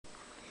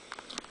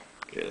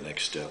Okay, the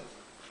next step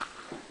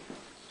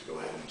is go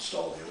ahead and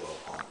install the oil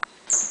pump.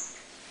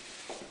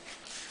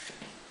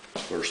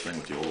 First thing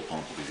with the oil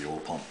pump will be the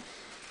oil pump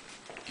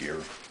gear.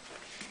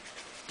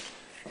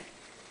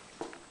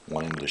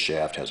 One end of the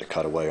shaft has a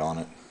cutaway on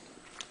it.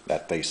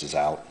 That faces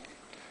out.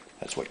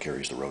 That's what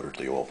carries the rotor to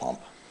the oil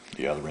pump.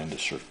 The other end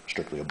is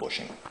strictly a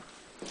bushing.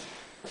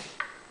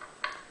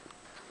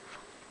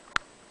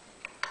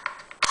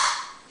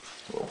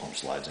 The oil pump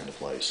slides into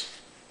place.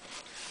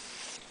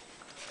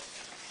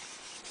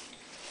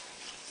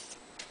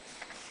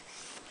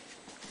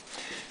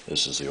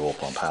 This is the oil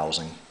pump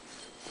housing.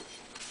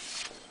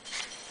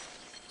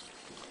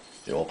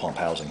 The oil pump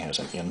housing has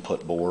an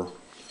input bore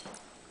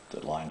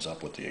that lines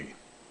up with the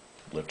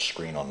lift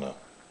screen on the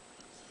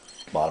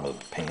bottom of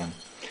the pan.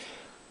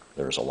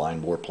 There's a line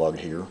bore plug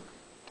here.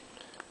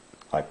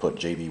 I put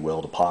JB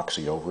Weld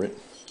epoxy over it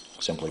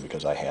simply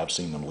because I have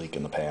seen them leak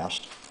in the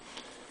past.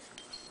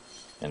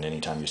 And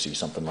anytime you see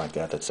something like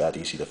that that's that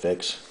easy to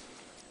fix,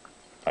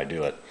 I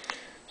do it.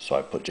 So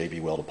I put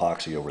JB Weld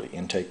epoxy over the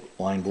intake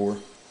line bore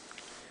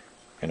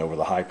and over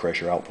the high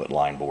pressure output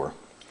line bore.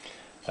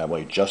 That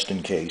way, just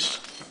in case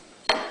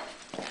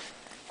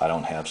I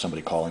don't have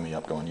somebody calling me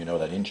up going, you know,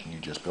 that engine you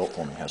just built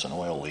for me has an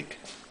oil leak.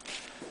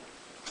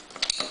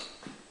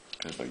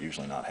 Because they're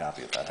usually not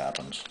happy if that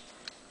happens.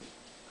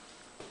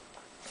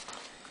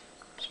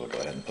 So I'll go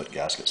ahead and put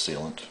gasket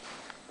sealant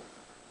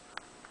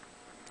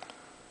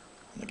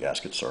on the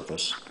gasket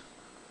surface.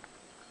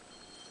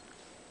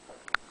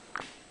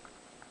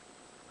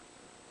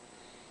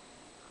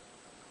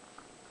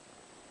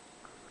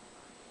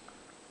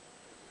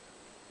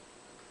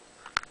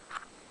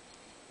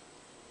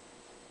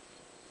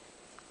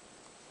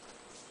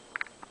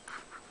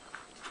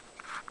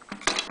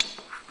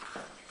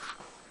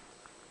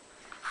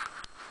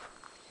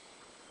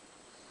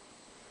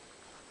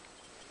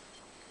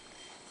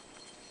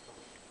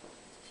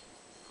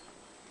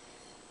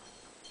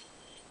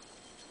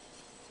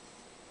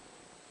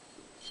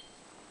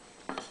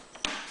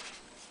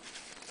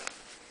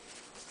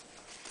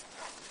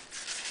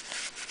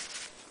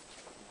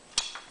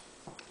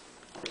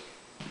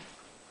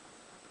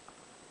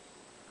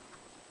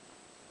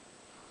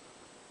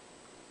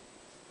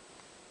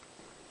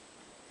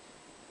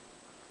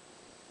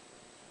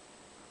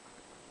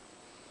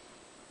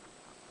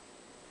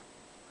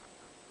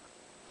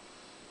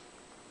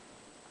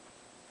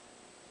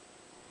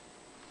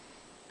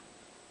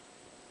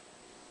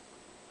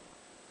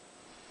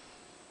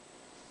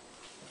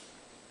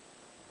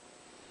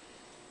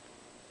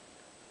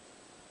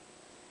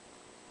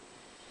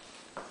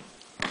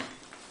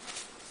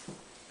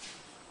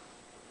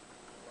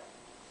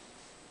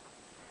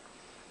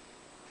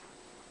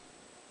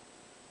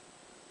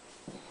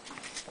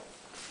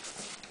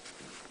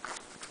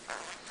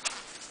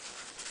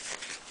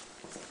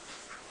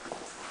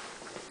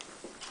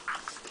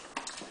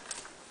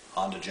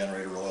 Honda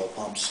generator oil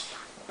pumps,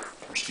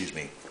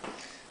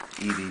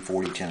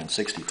 EV4010 and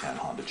 6010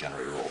 Honda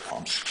generator oil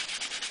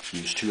pumps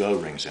use two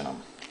O-rings in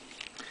them.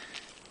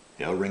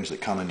 The O-rings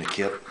that come in the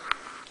kit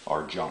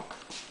are junk.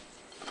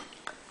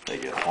 They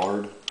get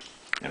hard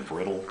and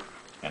brittle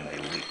and they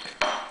leak.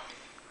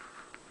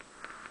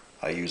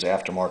 I use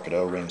aftermarket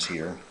O-rings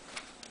here.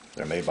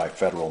 They're made by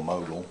Federal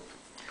Mogul.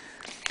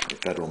 The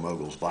Federal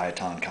Mogul's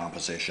Viaton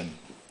composition,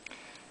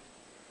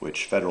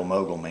 which Federal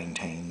Mogul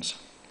maintains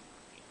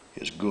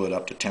is good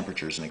up to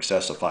temperatures in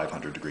excess of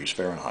 500 degrees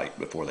Fahrenheit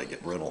before they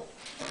get brittle.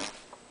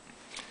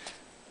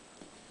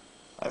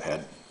 I've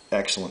had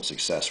excellent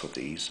success with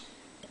these,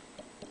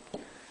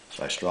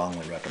 so I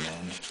strongly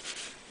recommend,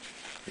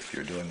 if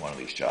you're doing one of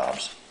these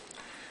jobs,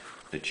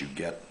 that you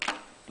get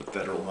the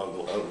Federal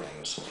Mogul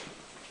O-rings.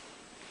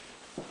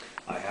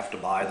 I have to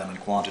buy them in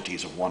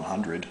quantities of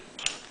 100,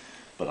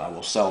 but I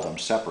will sell them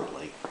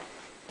separately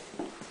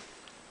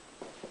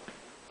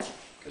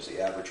because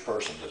the average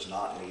person does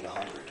not need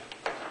 100.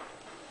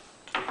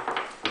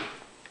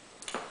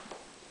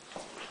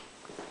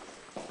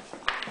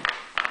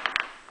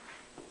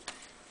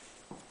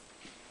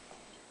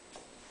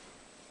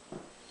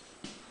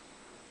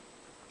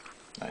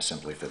 I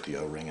simply fit the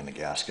O-ring in the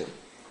gasket,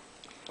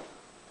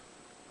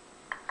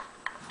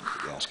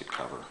 the gasket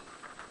cover.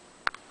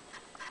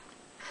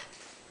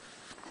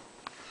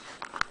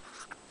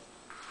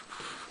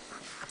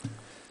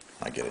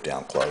 I get it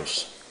down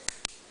close,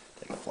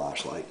 take a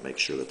flashlight, make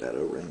sure that that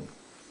O-ring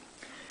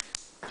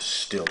is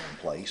still in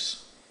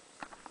place.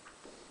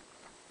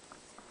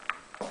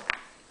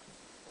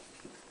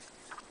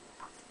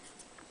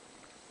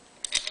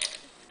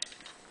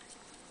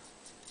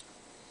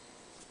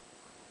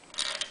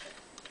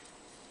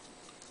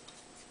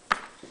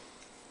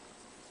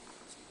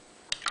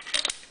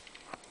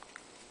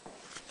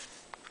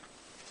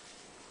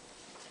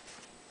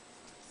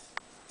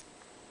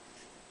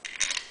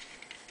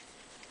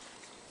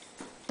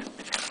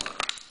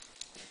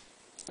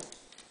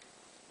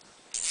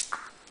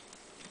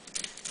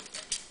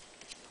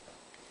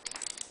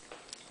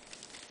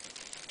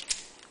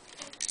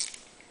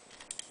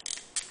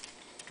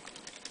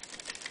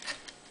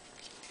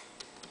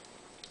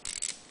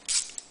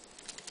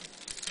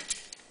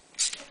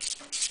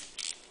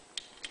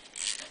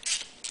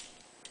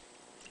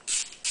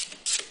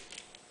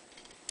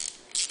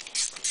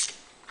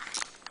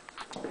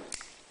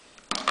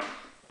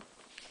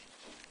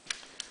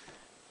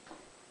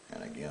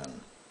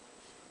 again,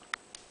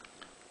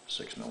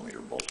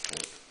 6mm bolt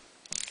clip.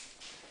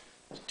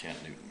 It's 10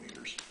 Newton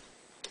meters.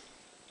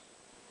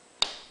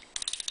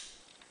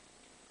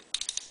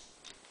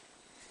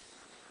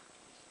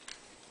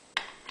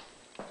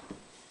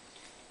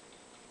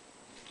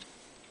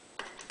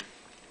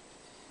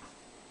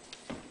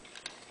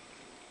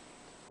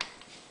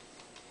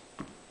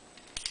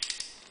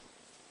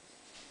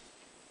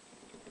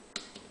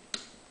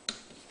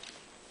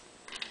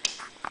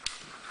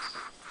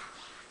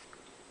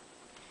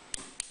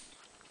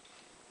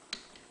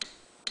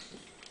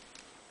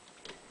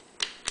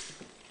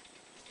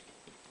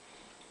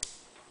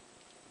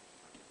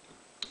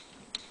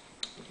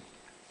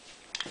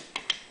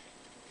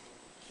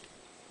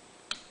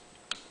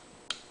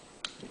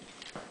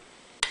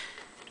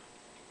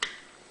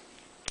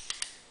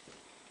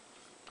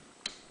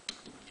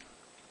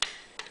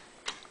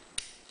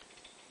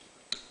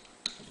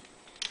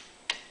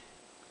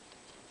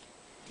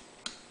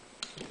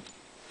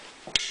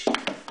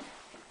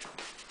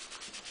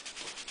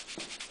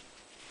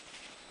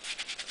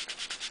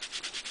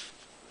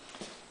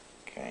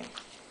 Okay.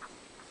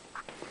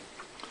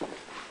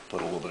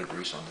 Put a little bit of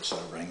grease on this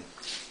O-ring,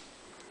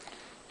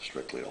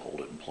 strictly to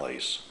hold it in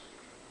place.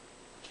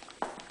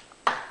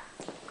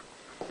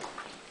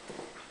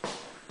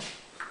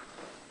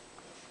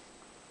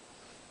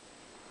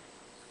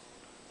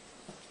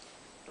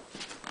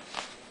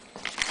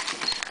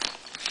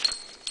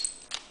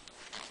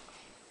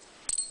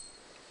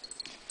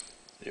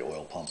 The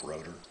oil pump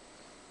rotor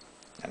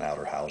and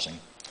outer housing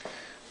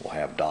will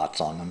have dots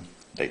on them.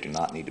 They do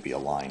not need to be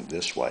aligned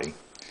this way.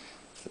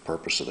 The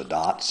purpose of the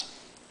dots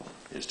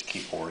is to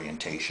keep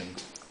orientation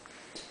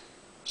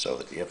so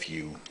that if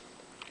you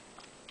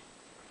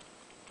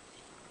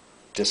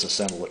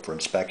disassemble it for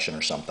inspection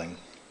or something,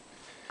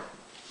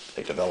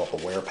 they develop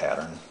a wear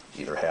pattern.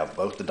 Either have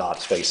both the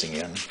dots facing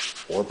in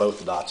or both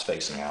the dots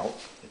facing out.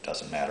 It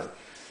doesn't matter,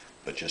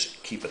 but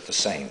just keep it the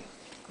same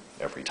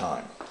every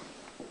time.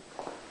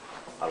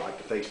 I like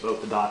to face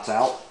both the dots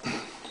out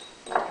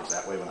because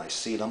that way when I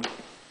see them,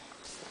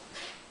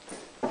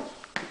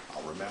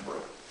 I'll remember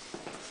it.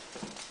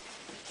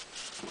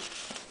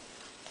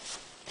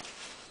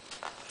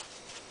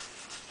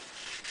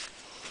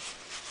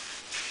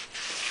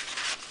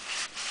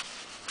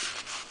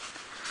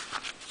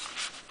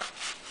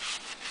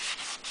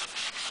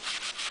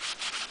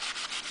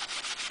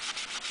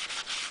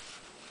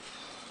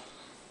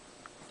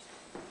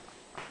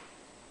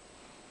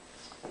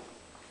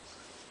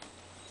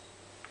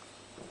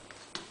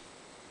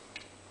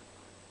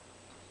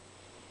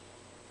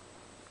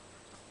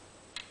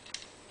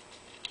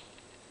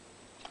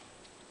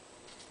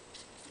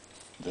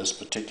 This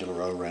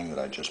particular O-ring that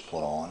I just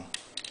put on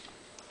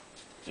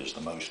is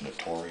the most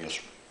notorious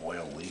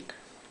oil leak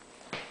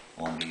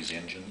on these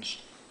engines,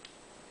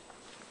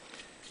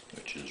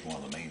 which is one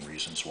of the main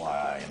reasons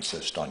why I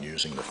insist on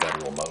using the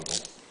Federal Mogul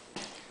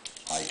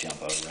high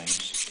temp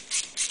O-rings.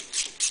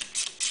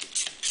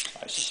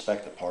 I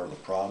suspect that part of the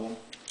problem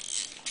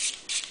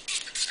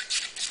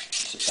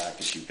is the fact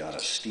that you've got a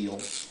steel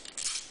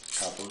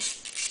cover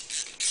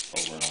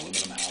over an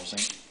aluminum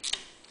housing.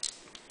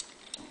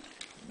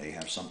 May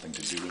have something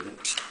to do with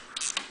it.